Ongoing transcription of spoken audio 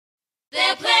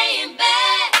They're playing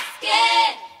basketball.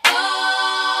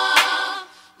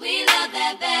 We love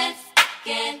that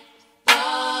basketball.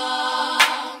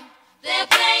 They're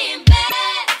playing basketball.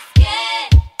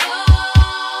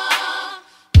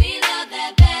 We love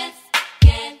that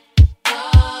basketball.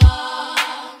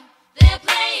 They're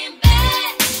playing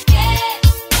basketball.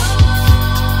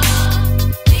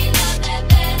 We love that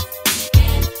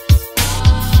basketball.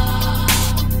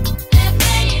 They're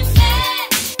playing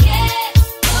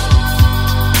basketball.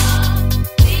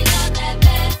 We love that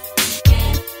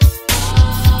basketball.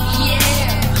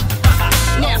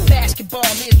 Yeah. Now basketball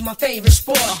is my favorite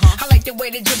sport. I like the way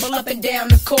they dribble up and down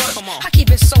the court. I keep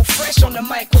it so fresh on the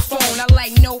microphone. I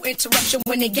like no interruption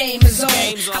when the game is on.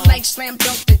 I like slam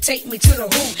dunk to take me to the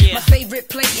hoop. My favorite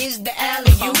play is the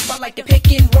alley-oop. I like the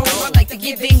pick and roll. I like the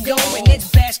give and go. And it's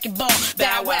basketball.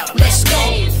 Bow wow, let's go.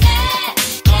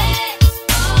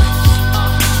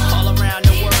 All around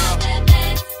the world.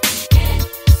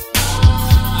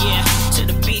 Yeah, to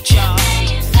the beach, y'all.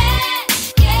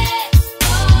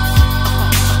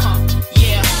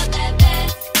 Yeah.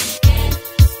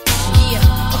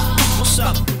 What's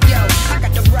up? Yo, I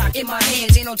got the rock in my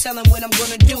hands, ain't no telling what I'm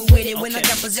gonna do with it. When I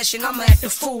got possession, I'ma act a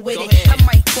fool with it. I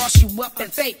might cross you up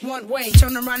and fake one way,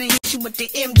 turn around and hit you with the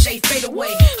MJ fade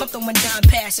away. I'm throwing down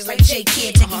passes like J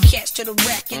Kid, taking cats to the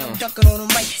rack and I'm dunking on them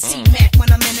like C-Mac.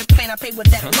 When I'm in the plane, I play with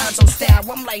that Alonzo style.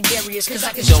 I'm like Darius, cause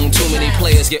I can Don't too many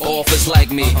players get offers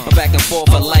like me. Back and forth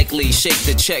are likely. Shake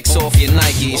the checks off your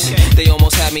Nikes. They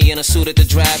almost had me in a suit at the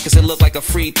draft, cause it looked like a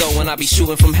free throw when I be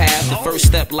shooting from half. The first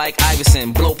step like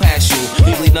Iverson, blow past you.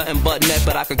 Usually nothing but net,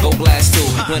 but I could go blast too.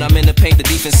 When I'm in the paint, the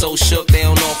defense so shook, they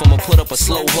don't know if I'ma put up a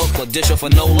slow hook or dish off for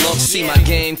no look. See, my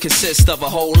game consists of a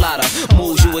whole lot of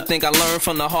moves you would think I learned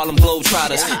from the Harlem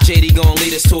Globetrotters. JD gon'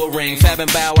 lead us to a ring. Fab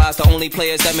and Bow Wow's the only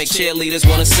players that make cheerleaders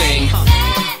wanna sing. Yeah,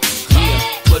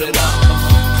 put it up,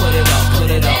 put it up, put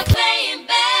it They're up. playing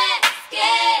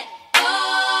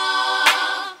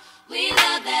basketball. We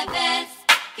love that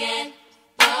basketball.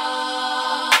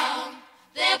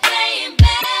 They're playing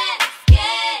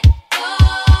basketball.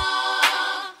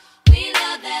 We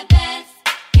love that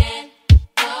basketball.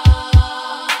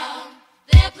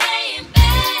 They're playing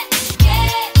basketball.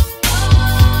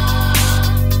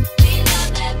 We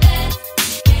love that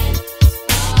basketball.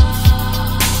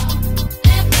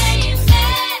 They're playing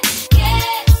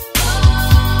basketball.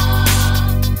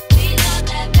 We love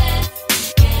that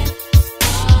basketball.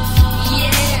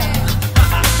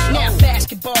 Yeah. Now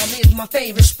basketball is my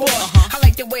favorite sport. I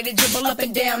like the way they dribble up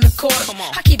and down the court.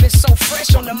 I keep it so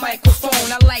fresh on the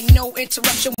microphone. I like no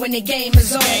interruption when the game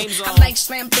is on. I like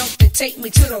slam dunk to take me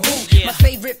to the hoop. My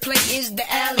favorite play is the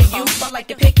alley-oop. I like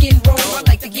the pick and roll. I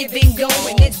like the give and go.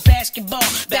 And it's basketball.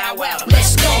 Bow wow,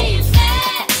 let's go.